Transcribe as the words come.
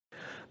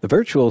The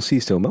virtual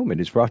CISO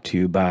moment is brought to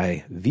you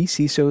by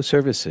vCISO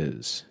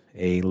Services,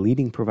 a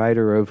leading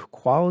provider of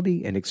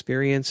quality and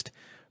experienced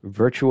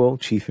virtual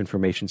chief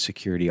information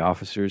security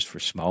officers for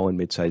small and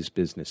mid-sized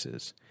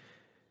businesses.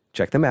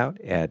 Check them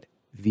out at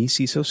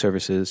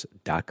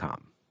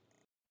vcisoservices.com.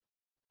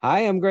 Hi,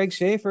 I'm Greg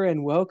Schaefer,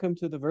 and welcome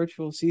to the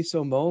virtual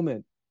CISO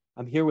moment.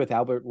 I'm here with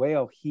Albert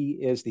Whale. He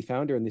is the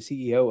founder and the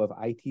CEO of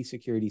IT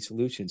Security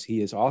Solutions.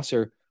 He is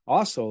also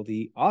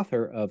the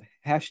author of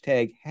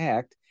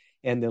 #Hacked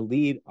and the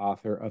lead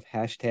author of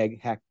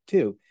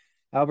 #Hacked2.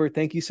 Albert,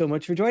 thank you so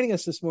much for joining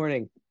us this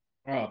morning.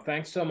 Oh,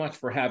 thanks so much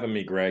for having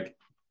me, Greg.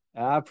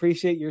 I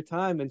appreciate your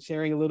time and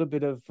sharing a little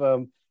bit of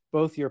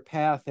both your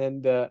path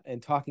and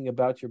talking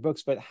about your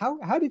books. But how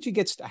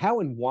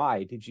and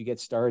why did you get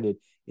started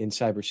in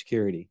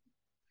cybersecurity?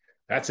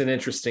 That's an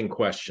interesting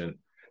question.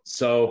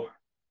 So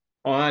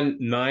on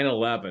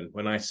 9/11,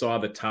 when I saw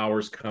the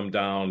towers come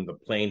down, the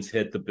planes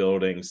hit the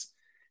buildings,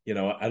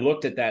 I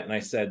looked at that and I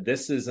said,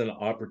 this is an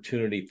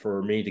opportunity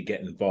for me to get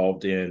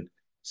involved in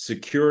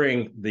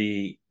securing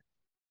the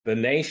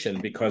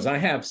nation because I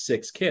have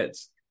 6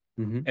 kids.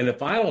 Mm-hmm. And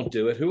if I don't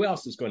do it, who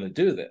else is going to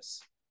do this?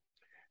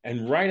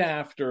 And right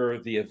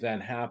after the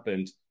event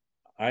happened,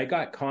 I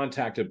got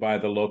contacted by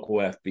the local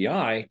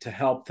FBI to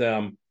help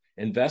them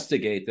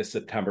investigate the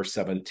September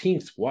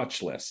 17th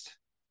watch list.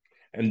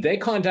 And they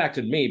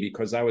contacted me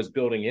because I was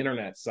building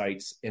internet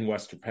sites in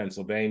Western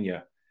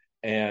Pennsylvania.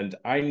 And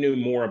I knew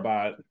more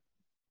about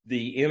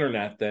the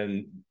internet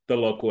than the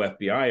local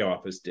FBI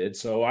office did.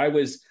 So I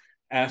was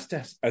asked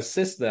to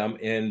assist them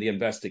in the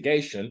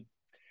investigation.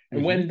 And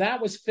Mm-hmm. when that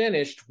was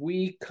finished,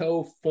 we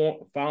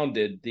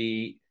co-founded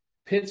the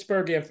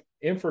Pittsburgh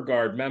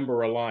InfraGard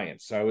Member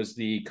Alliance. I was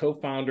the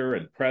co-founder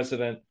and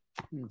president.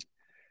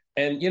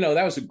 And,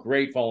 that was a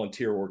great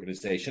volunteer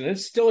organization. And it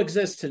still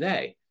exists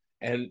today.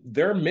 And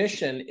their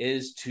mission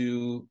is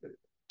to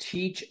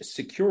teach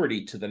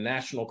security to the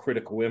national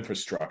critical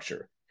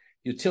infrastructure,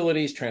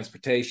 utilities,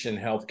 transportation,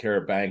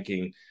 healthcare,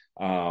 banking,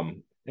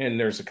 and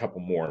there's a couple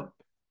more.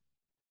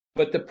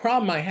 But the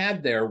problem I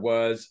had there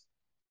was,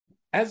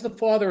 as the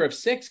father of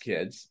 6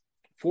 kids,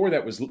 4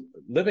 that was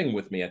living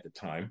with me at the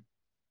time,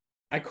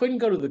 I couldn't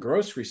go to the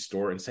grocery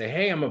store and say,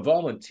 hey, I'm a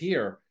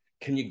volunteer.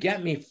 Can you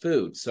get me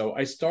food? So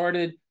I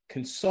started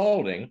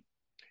consulting,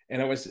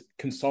 and I was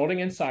consulting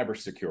in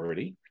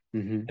cybersecurity.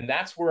 Mm-hmm. And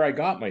that's where I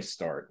got my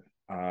start.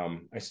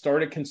 I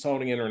started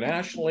consulting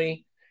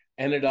internationally,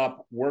 ended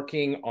up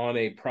working on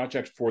a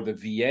project for the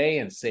VA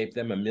and saved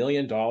them $1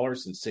 million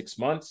in 6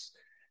 months,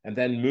 and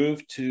then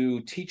moved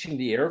to teaching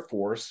the Air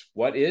Force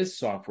what is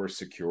software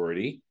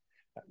security,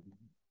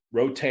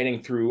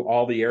 rotating through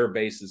all the air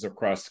bases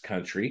across the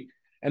country,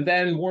 and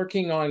then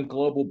working on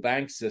global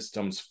bank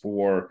systems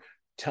for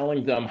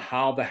telling them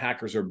how the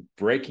hackers are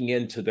breaking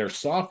into their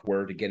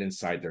software to get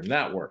inside their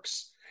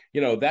networks.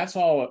 That's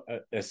all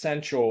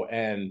essential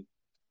and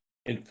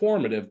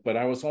informative, but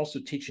I was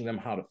also teaching them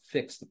how to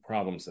fix the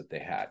problems that they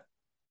had.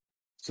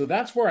 So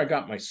that's where I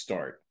got my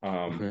start.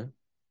 Okay.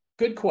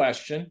 Good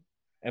question.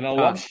 And I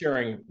love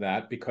sharing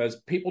that because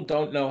people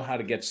don't know how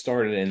to get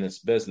started in this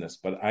business,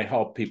 but I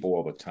help people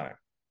all the time.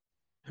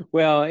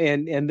 Well,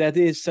 and that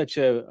is such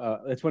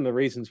that's one of the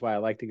reasons why I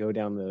like to go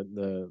down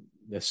the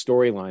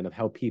storyline of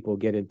how people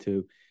get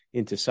into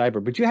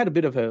cyber. But you had a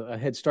bit of a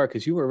head start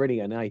because you were already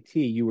in IT.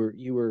 You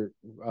were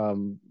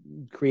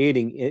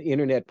creating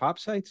internet pop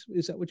sites.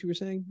 Is that what you were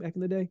saying back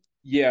in the day?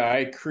 Yeah,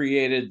 I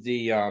created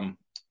the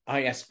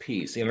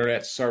ISPs,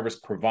 Internet Service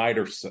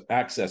Provider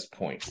Access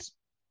Points.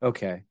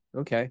 Okay.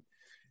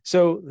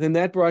 So then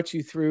that brought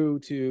you through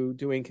to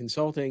doing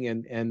consulting,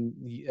 and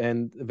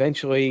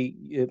eventually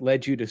it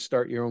led you to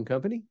start your own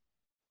company?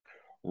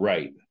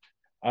 Right.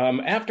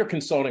 After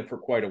consulting for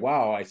quite a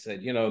while, I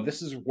said,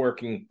 this is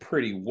working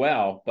pretty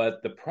well,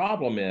 but the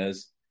problem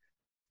is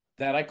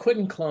that I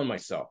couldn't clone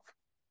myself.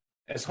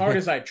 As hard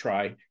as I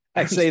try,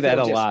 I I'm say that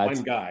still a just lot.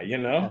 one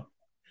guy,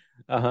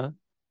 Uh-huh.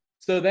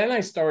 So then I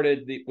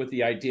started with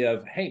the idea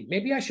of, hey,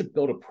 maybe I should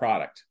build a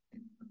product.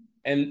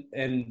 And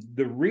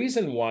the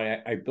reason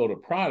why I built a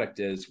product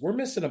is we're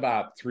missing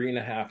about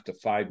 3.5 to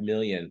 5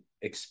 million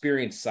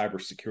experienced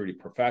cybersecurity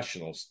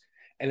professionals.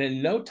 And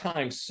in no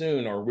time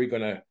soon are we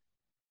going to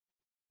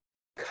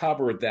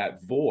cover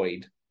that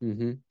void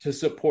to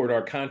support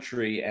our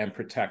country and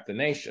protect the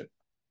nation.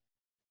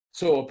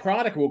 So a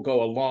product will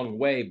go a long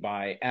way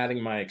by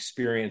adding my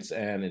experience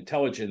and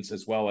intelligence,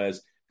 as well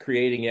as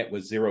creating it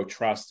with zero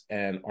trust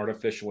and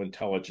artificial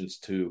intelligence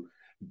to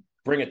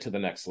bring it to the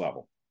next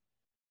level.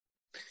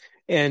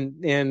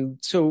 And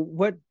so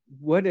what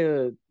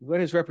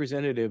is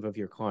representative of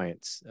your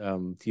clients?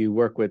 Do you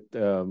work with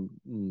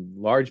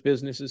large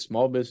businesses,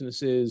 small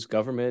businesses,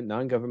 government,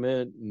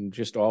 non-government, and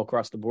just all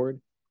across the board?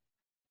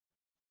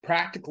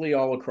 Practically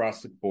all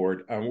across the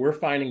board. We're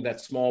finding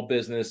that small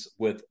business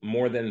with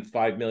more than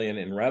 5 million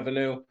in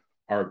revenue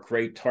are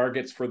great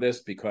targets for this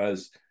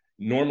because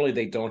normally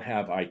they don't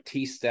have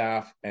IT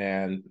staff,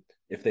 and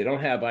if they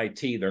don't have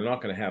IT, they're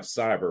not going to have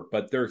cyber,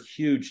 but they're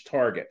huge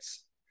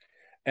targets.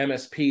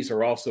 MSPs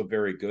are also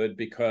very good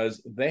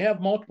because they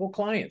have multiple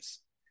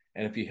clients.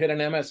 And if you hit an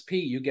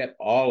MSP, you get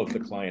all of the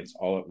clients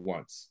all at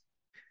once.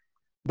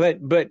 But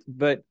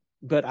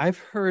I've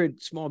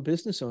heard small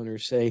business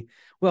owners say,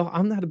 "Well,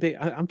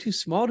 I'm too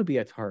small to be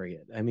a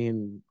target." I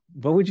mean,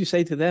 what would you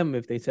say to them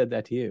if they said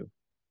that to you?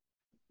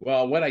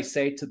 Well, what I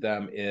say to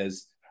them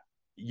is,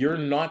 you're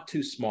not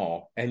too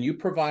small, and you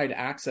provide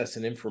access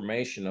and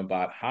information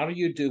about how do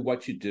you do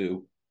what you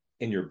do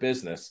in your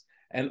business,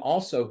 and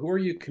also who are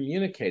you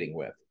communicating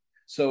with.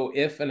 So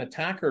if an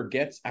attacker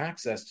gets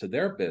access to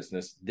their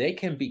business, they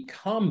can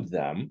become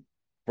them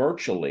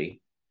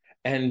virtually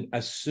and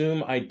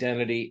assume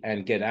identity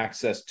and get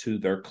access to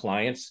their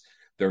clients,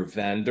 their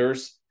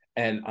vendors,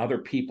 and other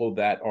people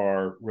that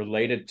are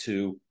related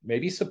to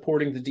maybe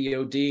supporting the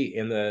DoD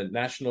in the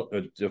National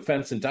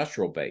Defense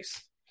Industrial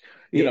Base.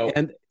 You know,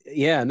 And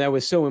that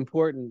was so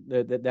important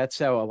that's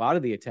how a lot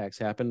of the attacks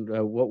happened.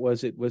 What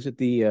was it? Was it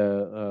the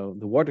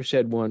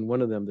watershed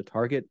one of them, the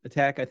Target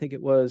attack? I think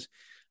it was.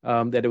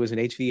 That it was an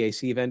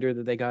HVAC vendor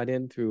that they got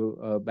in through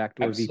a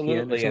backdoor VPN or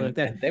absolutely. something like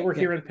that. And they were Yeah.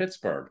 here in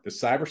Pittsburgh, the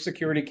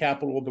cybersecurity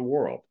capital of the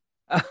world.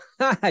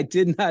 I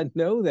did not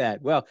know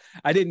that. Well,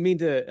 I didn't mean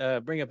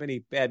to bring up any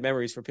bad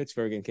memories for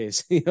Pittsburgh in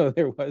case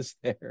there was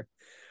there.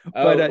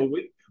 But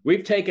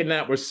We've taken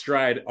that with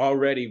stride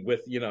already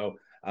with,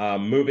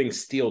 moving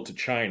steel to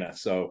China.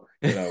 So,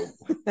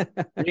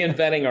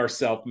 reinventing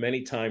ourselves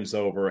many times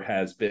over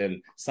has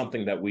been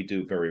something that we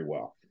do very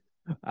well.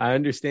 I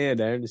understand.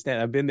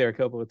 I've been there a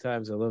couple of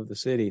times. I love the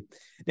city.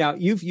 Now,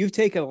 you've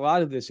taken a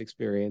lot of this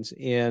experience,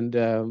 and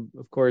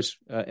of course,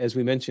 as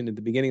we mentioned at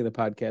the beginning of the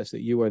podcast,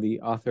 that you are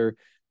the author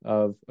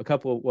of a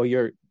couple. Well,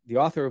 you're the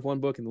author of one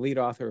book and the lead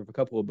author of a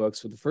couple of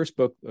books. So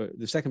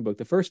the second book,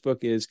 the first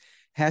book is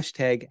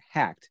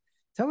 #Hacked.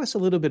 Tell us a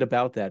little bit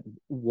about that.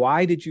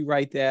 Why did you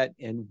write that,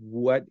 and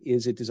what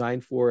is it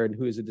designed for, and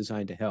who is it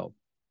designed to help?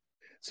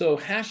 So,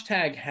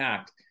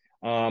 #Hacked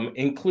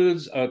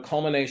includes a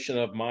culmination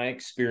of my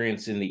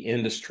experience in the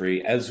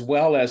industry, as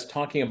well as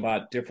talking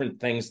about different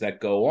things that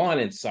go on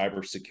in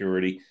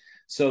cybersecurity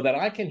so that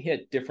I can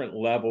hit different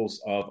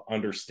levels of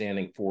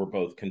understanding for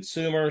both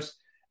consumers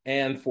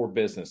and for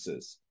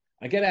businesses.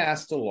 I get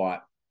asked a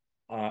lot.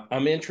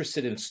 I'm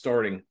interested in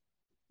starting.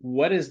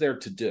 What is there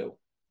to do?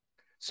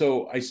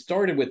 So I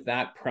started with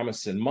that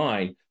premise in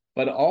mind,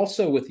 but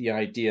also with the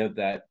idea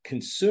that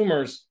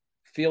consumers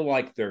feel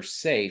like they're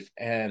safe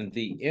and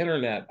the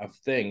Internet of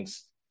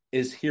Things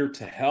is here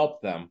to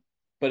help them,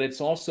 but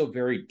it's also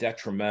very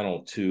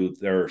detrimental to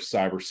their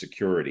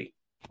cybersecurity.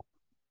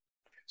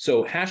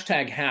 So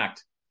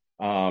 #Hacked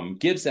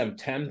gives them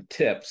 10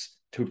 tips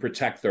to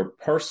protect their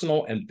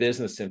personal and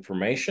business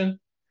information.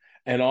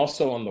 And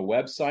also on the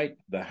website,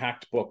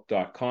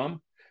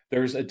 thehackedbook.com,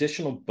 there's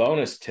additional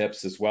bonus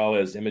tips as well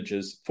as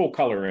images, full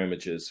color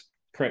images,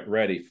 print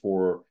ready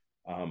for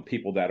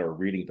people that are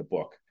reading the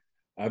book.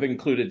 I've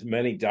included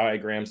many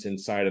diagrams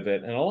inside of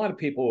it, and a lot of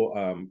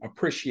people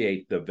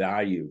appreciate the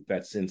value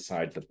that's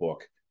inside the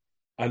book,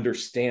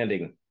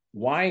 understanding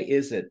why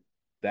is it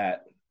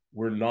that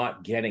we're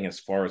not getting as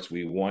far as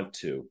we want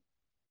to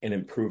in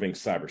improving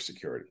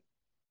cybersecurity.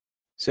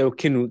 So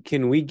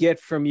can we get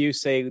from you,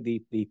 say,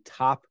 the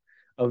top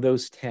of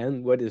those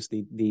 10? What is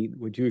the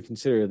would you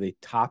consider the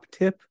top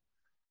tip?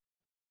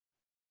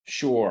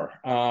 Sure.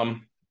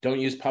 Don't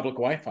use public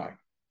Wi-Fi.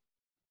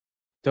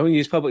 Don't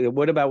use public.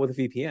 What about with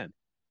a VPN?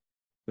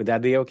 Would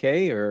that be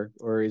okay,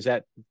 or is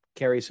that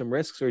carry some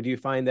risks, or do you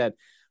find that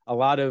a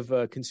lot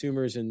of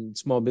consumers and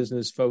small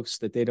business folks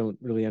that they don't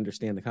really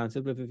understand the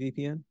concept of a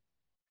VPN?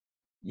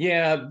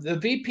 Yeah, the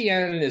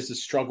VPN is a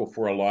struggle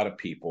for a lot of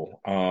people.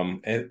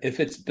 And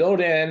if it's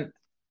built in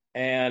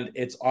and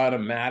it's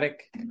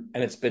automatic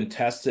and it's been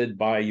tested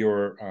by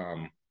your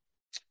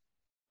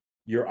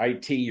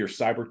IT, your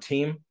cyber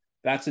team,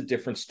 that's a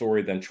different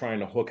story than trying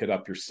to hook it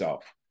up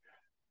yourself.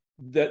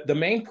 The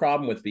main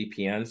problem with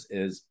VPNs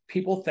is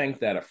people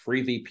think that a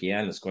free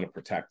VPN is going to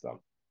protect them.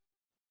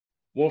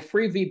 Well,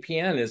 free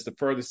VPN is the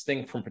furthest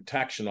thing from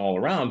protection all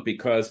around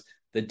because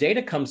the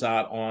data comes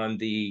out on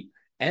the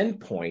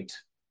endpoint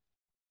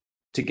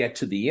to get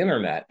to the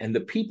internet. And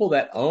the people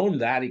that own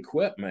that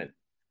equipment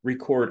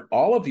record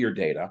all of your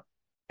data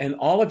and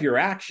all of your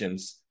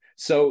actions.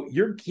 So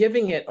you're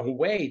giving it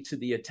away to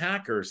the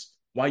attackers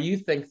while you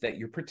think that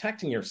you're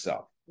protecting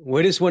yourself.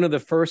 What is one of the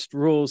first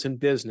rules in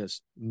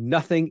business?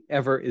 Nothing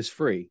ever is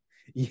free.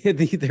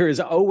 There is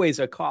always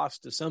a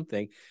cost to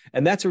something,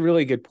 and that's a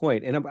really good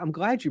point. And I'm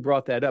glad you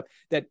brought that up.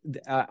 That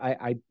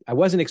I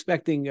wasn't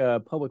expecting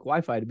public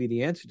Wi-Fi to be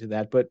the answer to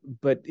that, but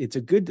it's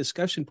a good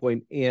discussion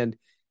point. And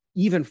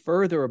even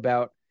further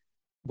about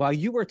while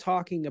you were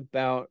talking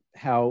about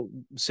how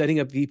setting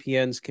up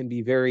VPNs can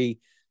be very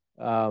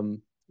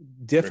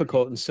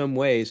difficult in some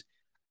ways,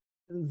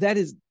 that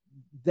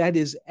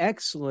is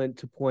excellent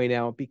to point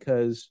out,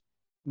 because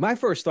my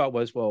first thought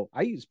was, well,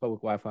 I use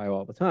public Wi-Fi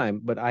all the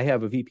time, but I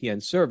have a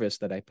VPN service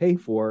that I pay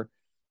for.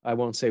 I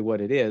won't say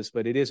what it is,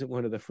 but it isn't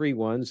one of the free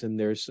ones, and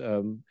there's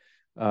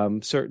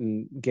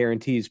certain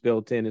guarantees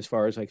built in as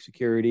far as like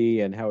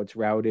security and how it's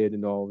routed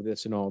and all of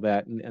this and all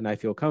that, and I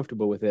feel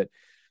comfortable with it.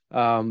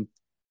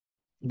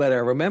 But I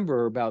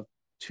remember about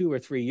 2 or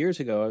 3 years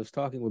ago, I was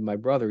talking with my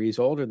brother. He's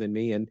older than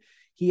me, and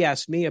he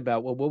asked me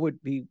about, well, what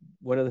would be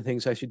one of the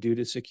things I should do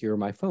to secure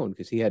my phone?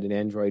 Because he had an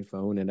Android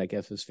phone, and I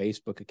guess his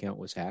Facebook account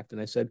was hacked.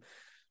 And I said,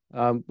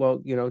 well,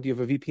 do you have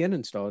a VPN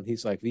installed? And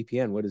he's like,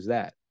 VPN, what is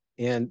that?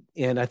 And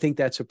I think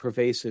that's a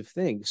pervasive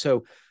thing.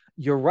 So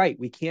you're right.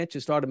 We can't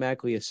just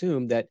automatically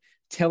assume that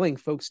telling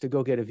folks to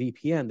go get a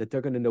VPN that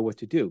they're going to know what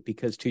to do,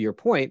 because to your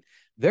point,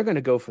 they're going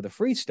to go for the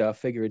free stuff,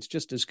 figure it's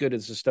just as good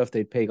as the stuff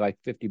they'd pay like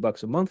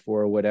 $50 a month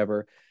for or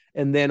whatever.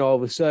 And then all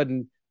of a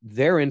sudden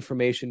their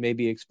information may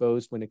be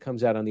exposed when it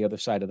comes out on the other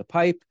side of the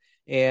pipe.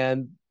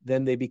 And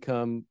then they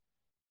become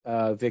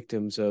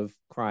victims of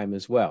crime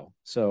as well.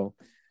 So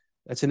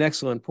that's an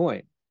excellent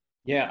point.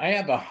 Yeah, I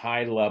have a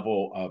high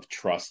level of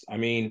trust. I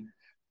mean,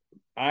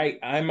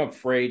 I'm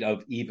afraid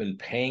of even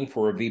paying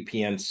for a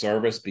VPN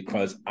service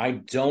because I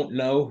don't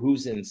know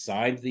who's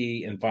inside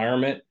the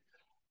environment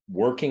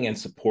working and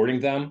supporting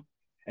them.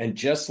 And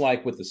just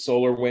like with the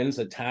SolarWinds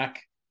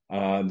attack,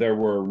 there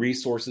were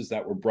resources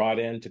that were brought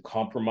in to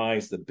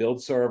compromise the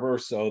build server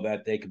so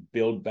that they could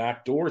build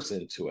backdoors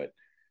into it.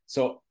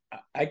 So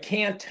I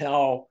can't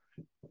tell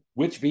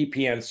which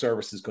VPN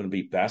service is going to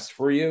be best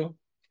for you.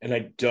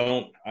 And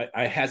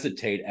I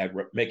hesitate at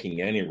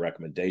making any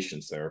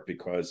recommendations there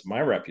because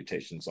my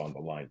reputation's on the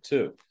line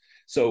too.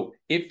 So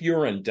if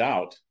you're in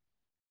doubt,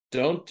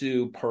 don't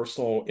do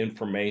personal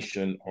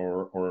information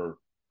or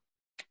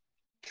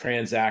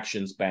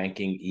transactions,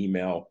 banking,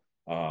 email,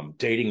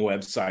 dating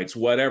websites,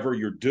 whatever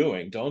you're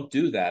doing. Don't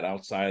do that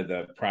outside of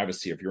the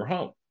privacy of your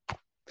home.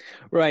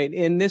 Right.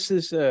 And this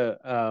is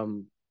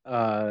one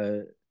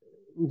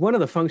of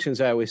the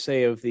functions I always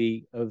say of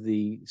the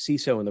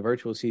CISO and the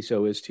virtual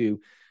CISO is to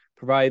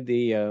provide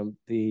the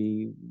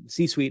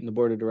C-suite and the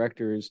board of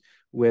directors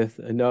with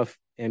enough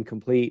and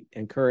complete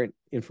and current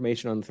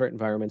information on the threat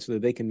environment so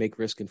that they can make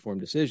risk-informed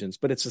decisions.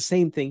 But it's the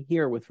same thing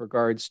here with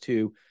regards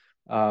to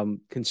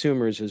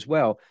consumers as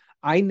well.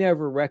 I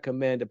never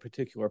recommend a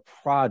particular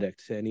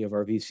product to any of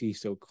our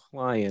vCISO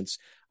clients.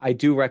 I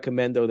do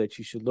recommend, though, that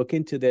you should look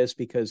into this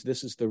because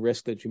this is the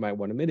risk that you might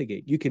want to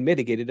mitigate. You can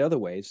mitigate it other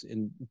ways.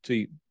 And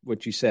to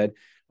what you said,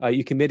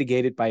 you can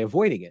mitigate it by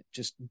avoiding it.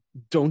 Just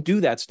don't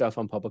do that stuff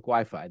on public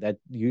Wi-Fi. That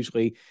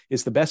usually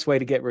is the best way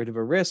to get rid of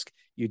a risk.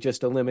 You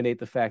just eliminate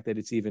the fact that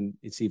it's even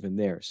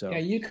there. So yeah,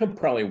 you could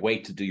probably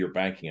wait to do your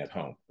banking at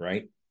home,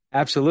 right?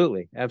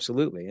 absolutely,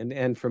 absolutely.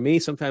 And for me,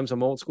 sometimes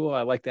I'm old school.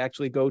 I like to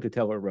actually go to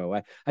Teller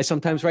Row. I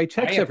sometimes write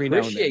checks every now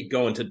and then. I appreciate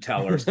going to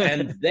tellers,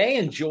 and they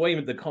enjoy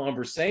the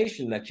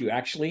conversation that you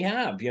actually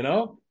have,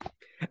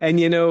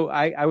 And,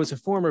 I was a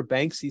former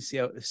bank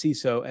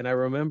CISO, and I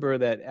remember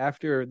that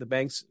after the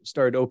banks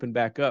started to open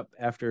back up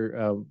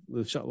after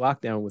the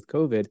lockdown with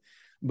COVID,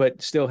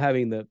 but still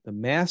having the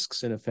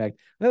masks in effect,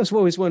 that was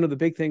always one of the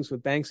big things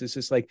with banks. Is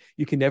just like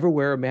you can never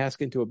wear a mask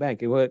into a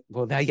bank.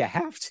 Well, now you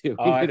have to.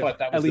 Oh, I thought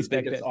that was the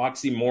biggest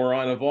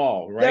oxymoron of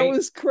all, right? That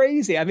was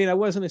crazy. I mean, I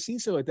wasn't a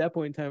CISO at that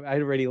point in time.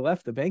 I'd already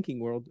left the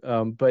banking world,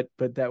 but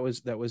that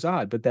was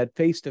odd. But that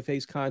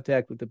face-to-face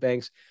contact with the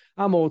banks,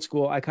 I'm old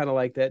school. I kind of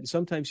like that. And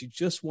sometimes you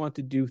just want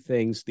to do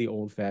things the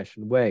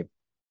old-fashioned way.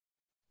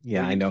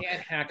 Yeah, well, I know. You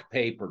can't hack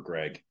paper,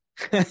 Greg.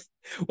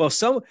 Well,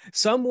 some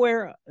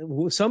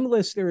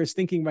listener is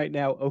thinking right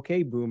now,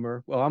 okay,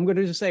 boomer. Well, I'm going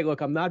to just say,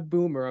 look, I'm not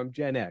boomer, I'm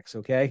Gen X,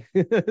 okay?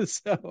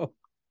 So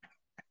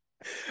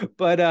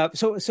but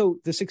so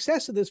the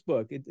success of this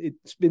book,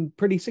 it's been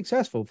pretty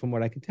successful from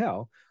what I can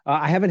tell.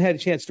 I haven't had a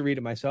chance to read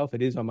it myself.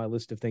 It is on my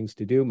list of things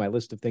to do. My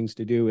list of things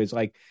to do is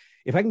like,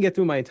 if I can get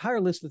through my entire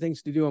list of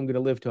things to do, I'm going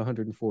to live to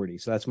 140.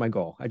 So that's my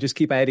goal. I just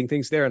keep adding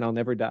things there and I'll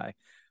never die.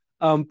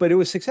 But it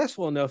was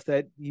successful enough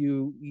that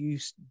you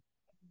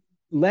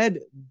led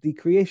the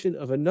creation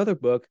of another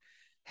book,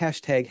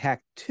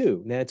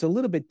 #Hack2. Now, it's a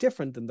little bit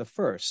different than the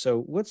first.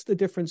 So what's the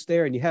difference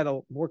there? And you had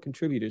more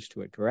contributors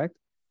to it, correct?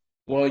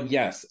 Well,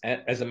 yes.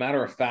 As a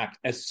matter of fact,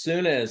 as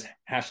soon as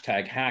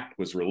 #Hacked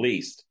was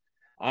released,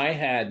 I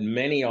had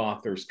many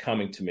authors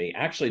coming to me.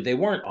 Actually, they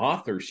weren't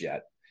authors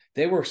yet.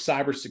 They were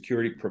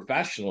cybersecurity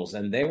professionals,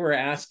 and they were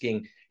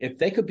asking if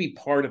they could be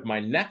part of my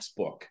next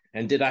book.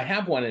 And did I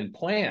have one in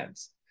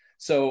plans?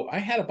 So I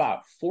had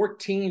about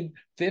 14,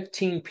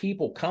 15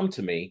 people come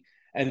to me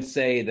and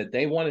say that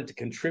they wanted to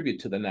contribute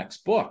to the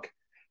next book.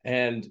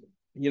 And,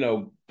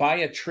 by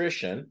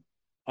attrition,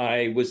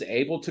 I was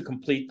able to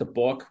complete the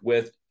book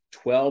with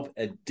 12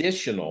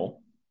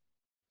 additional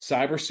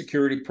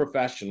cybersecurity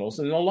professionals.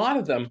 And a lot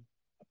of them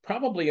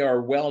probably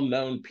are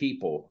well-known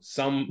people,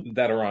 some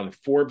that are on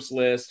Forbes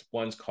list.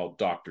 One's called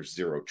Dr.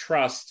 Zero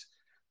Trust.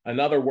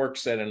 Another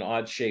works at an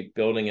odd-shaped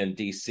building in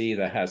DC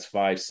that has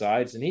 5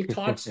 sides, and he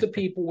talks to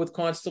people with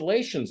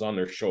constellations on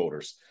their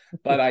shoulders.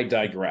 But I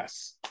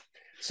digress.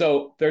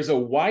 So there's a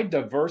wide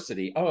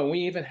diversity. Oh, and we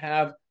even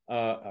have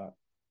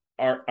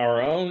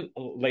our own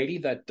lady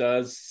that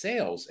does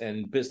sales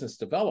and business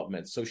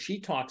development. So she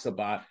talks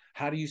about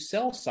how do you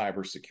sell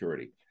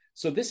cybersecurity.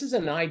 So this is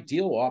an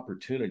ideal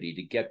opportunity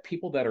to get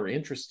people that are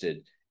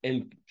interested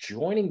in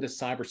joining the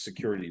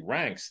cybersecurity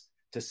ranks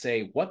to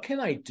say, what can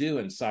I do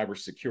in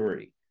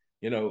cybersecurity?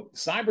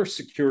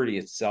 cybersecurity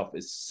itself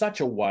is such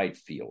a wide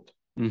field.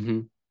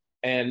 Mm-hmm.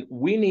 And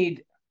we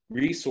need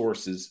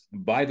resources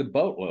by the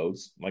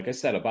boatloads, like I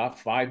said, about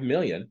 5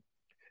 million,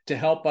 to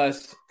help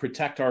us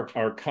protect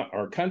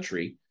our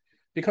country,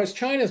 because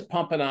China's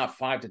pumping out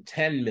 5 to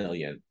 10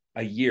 million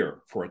a year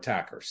for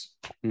attackers.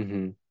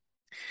 Mm-hmm.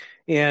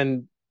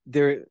 And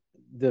the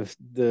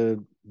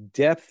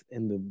depth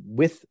and the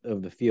width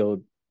of the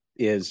field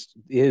is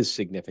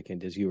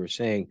significant, as you were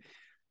saying.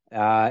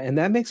 And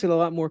that makes it a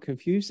lot more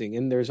confusing.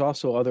 And there's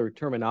also other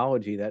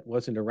terminology that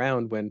wasn't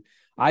around when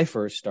I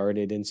first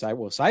started in cyber.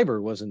 Well,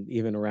 cyber wasn't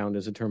even around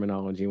as a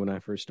terminology when I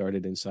first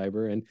started in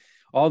cyber. And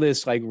all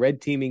this like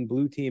red teaming,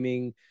 blue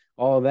teaming,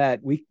 all of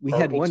that. We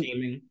had Purple one.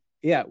 teaming.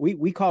 Yeah,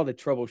 we called it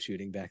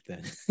troubleshooting back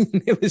then.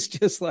 It was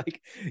just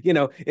like,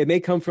 it may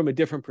come from a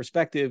different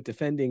perspective,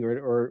 defending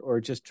or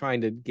just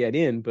trying to get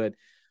in, but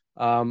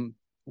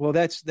well,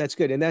 that's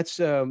good. And that's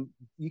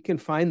you can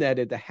find that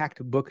at the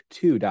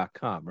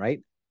hackedbook2.com, right?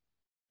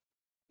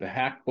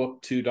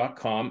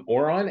 Thehackbook2.com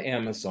or on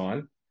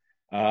Amazon.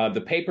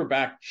 The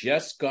paperback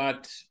just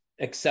got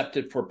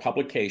accepted for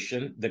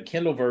publication. The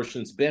Kindle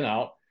version's been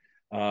out.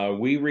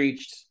 We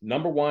reached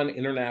 #1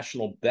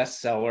 international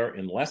bestseller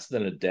in less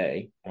than a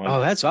day on Oh,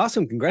 that's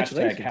awesome. hashtag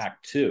Congratulations.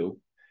 Hack2.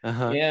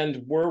 Uh-huh.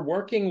 And we're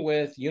working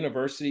with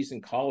universities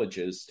and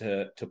colleges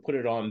to put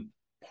it on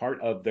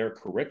part of their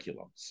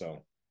curriculum.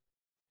 So,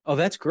 Oh,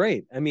 that's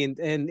great. I mean,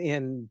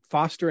 and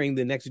fostering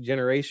the next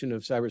generation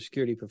of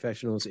cybersecurity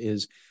professionals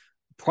is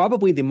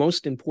probably the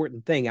most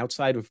important thing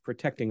outside of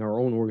protecting our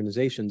own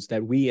organizations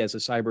that we as a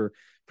cyber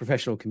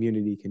professional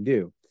community can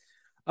do.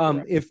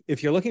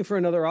 If you're looking for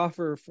another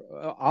author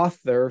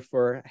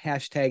for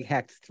hashtag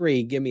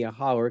hacked3, give me a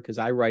holler, because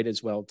I write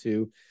as well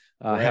too.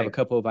 Have a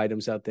couple of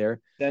items out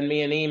there. Send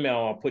me an email.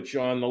 I'll put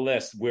you on the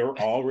list. We're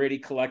already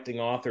collecting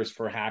authors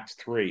for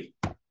Hacked3.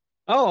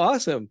 Oh,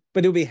 awesome.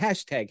 But it'll be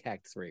hashtag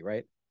hacked3,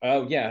 right?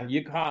 Oh, yeah.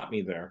 You caught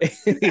me there.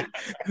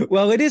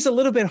 Well, it is a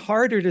little bit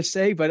harder to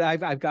say, but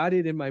I've got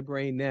it in my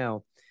brain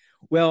now.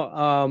 Well,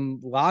 a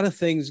lot of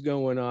things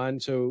going on.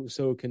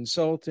 So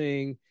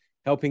consulting,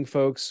 helping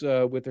folks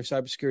with their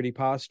cybersecurity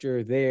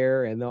posture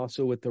there, and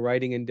also with the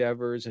writing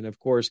endeavors, and of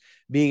course,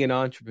 being an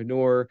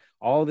entrepreneur.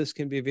 All this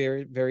can be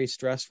very, very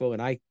stressful.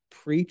 And I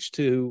preach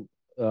to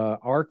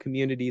our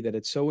community that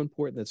it's so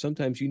important that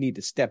sometimes you need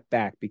to step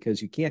back,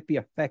 because you can't be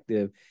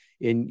effective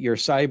in your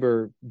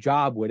cyber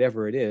job,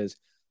 whatever it is,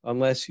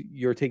 unless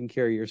you're taking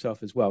care of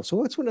yourself as well. So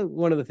what's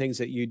one of the things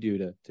that you do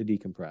to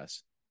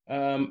decompress?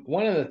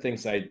 One of the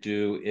things I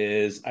do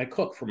is I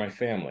cook for my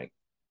family.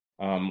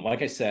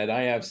 Like I said,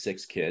 I have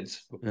 6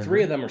 kids.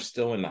 3 of them are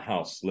still in the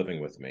house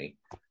living with me.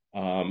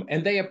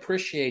 And they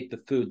appreciate the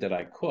food that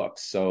I cook.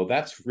 So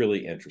that's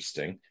really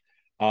interesting.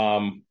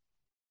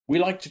 We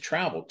like to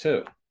travel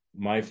too.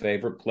 My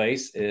favorite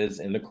place is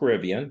in the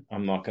Caribbean.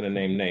 I'm not going to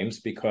name names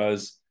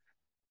because,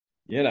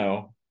 Yeah,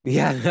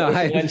 no,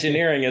 I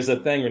engineering is a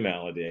thing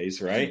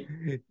nowadays, right?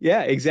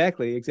 Yeah,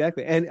 exactly.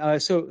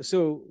 And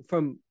so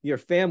from your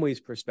family's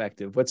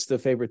perspective, what's the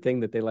favorite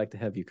thing that they like to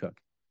have you cook?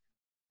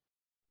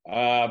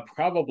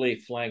 Probably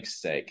flank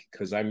steak,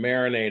 because I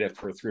marinate it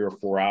for 3 or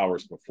 4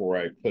 hours before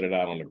I put it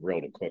out on the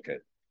grill to cook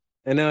it.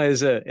 I know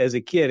as a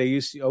kid,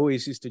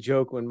 always used to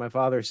joke when my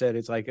father said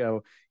it's like,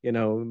 oh,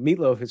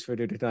 meatloaf is for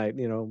dinner tonight.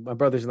 My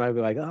brothers and I would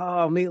be like,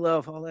 oh,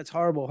 meatloaf, oh, that's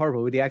horrible,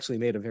 horrible. But he actually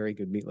made a very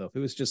good meatloaf. It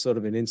was just sort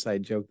of an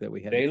inside joke that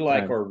we had at They the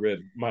like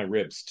time. my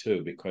ribs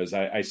too, because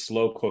I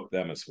slow cook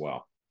them as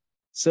well.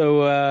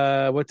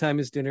 So, what time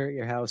is dinner at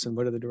your house, and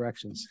what are the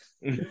directions?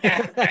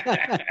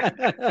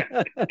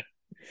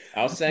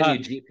 I'll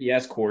send you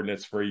GPS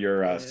coordinates for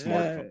your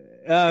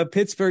smartphone.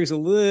 Pittsburgh's a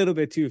little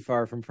bit too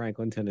far from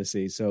Franklin,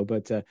 Tennessee.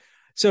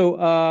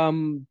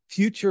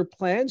 Future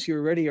plans. You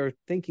already are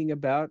thinking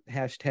about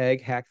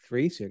hashtag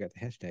hack3. So you got the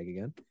hashtag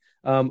again.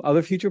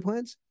 Other future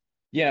plans?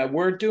 Yeah,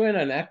 we're doing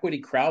an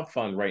equity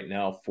crowdfund right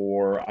now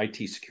for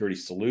IT security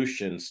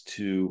solutions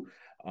to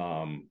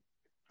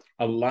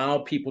allow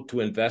people to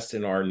invest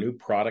in our new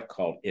product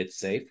called It's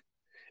Safe.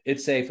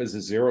 It's Safe is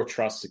a zero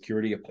trust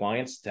security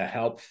appliance to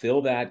help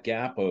fill that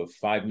gap of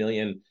 5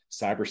 million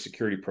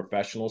cybersecurity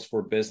professionals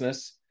for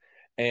business.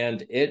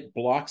 And it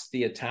blocks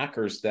the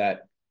attackers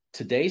that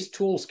today's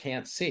tools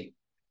can't see.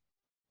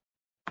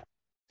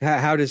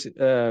 How does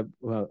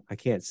well, I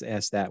can't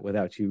ask that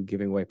without you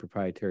giving away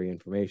proprietary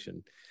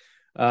information.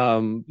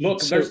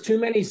 Look, there's too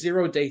many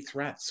 0-day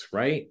threats,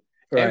 right?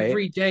 Right.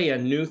 Every day a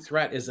new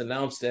threat is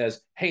announced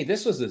as, hey,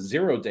 this was a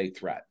 0-day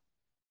threat.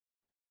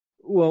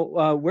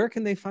 Well, where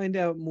can they find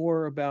out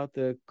more about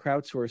the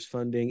crowdsource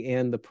funding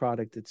and the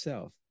product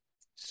itself?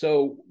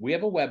 So we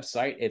have a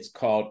website. It's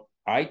called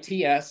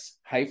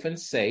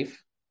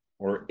its-safe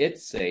or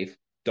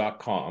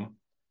itsafe.com.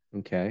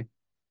 Okay.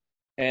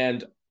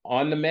 And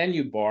on the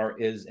menu bar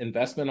is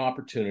investment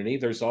opportunity.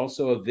 There's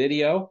also a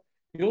video.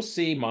 You'll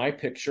see my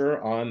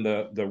picture on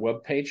the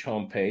webpage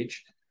homepage.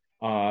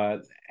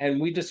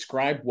 And we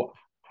describe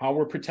how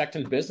we're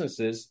protecting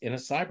businesses in a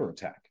cyber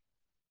attack.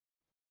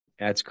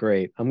 That's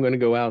great. I'm going to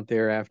go out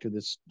there after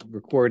this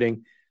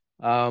recording.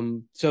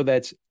 So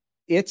that's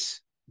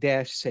it's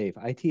its-safe,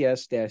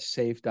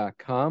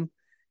 its-safe.com.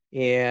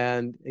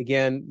 And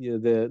again,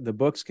 the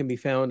books can be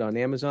found on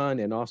Amazon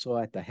and also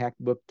at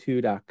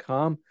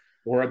thehackbook2.com.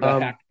 Or the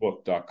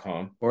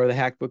hackbook.com. Or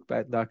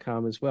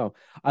thehackbook.com as well.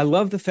 I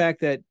love the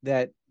fact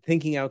that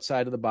thinking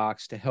outside of the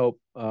box to help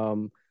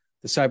the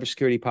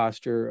cybersecurity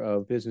posture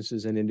of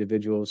businesses and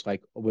individuals,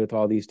 like with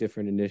all these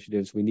different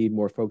initiatives. We need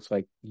more folks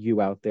like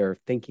you out there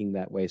thinking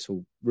that way.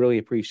 So really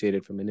appreciate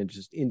it from an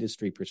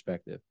industry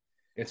perspective.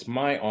 It's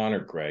my honor,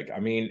 Greg. I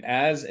mean,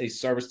 as a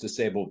service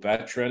disabled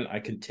veteran, I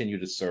continue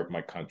to serve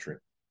my country.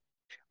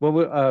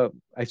 Well,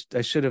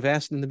 I should have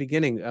asked in the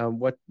beginning,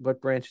 what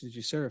branch did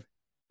you serve?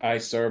 I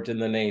served in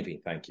the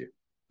Navy. Thank you.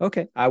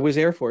 Okay, I was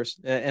Air Force,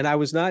 and I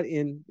was not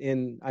in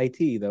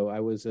IT though. I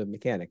was a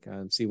mechanic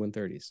on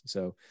C-130s.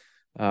 So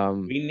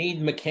we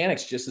need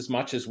mechanics just as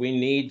much as we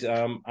need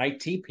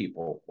IT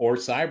people or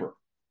cyber.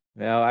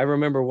 Well, I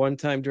remember one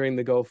time during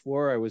the Gulf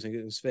War, I was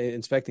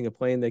inspecting a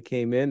plane that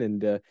came in,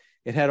 and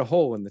it had a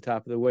hole in the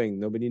top of the wing.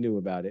 Nobody knew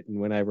about it, and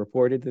when I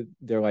reported it,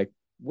 they're like,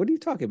 "What are you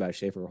talking about,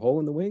 Schaefer? A hole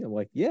in the wing?" I'm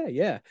like, "Yeah,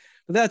 yeah."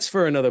 But that's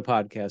for another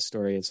podcast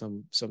story at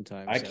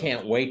sometime. I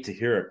can't wait to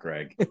hear it,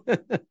 Greg.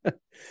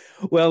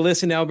 Well,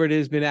 listen, Albert, it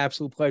has been an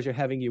absolute pleasure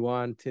having you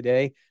on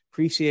today.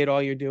 Appreciate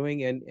all you're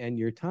doing and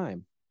your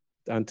time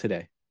on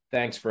today.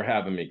 Thanks for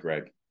having me,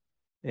 Greg.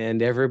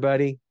 And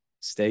everybody,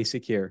 stay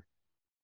secure.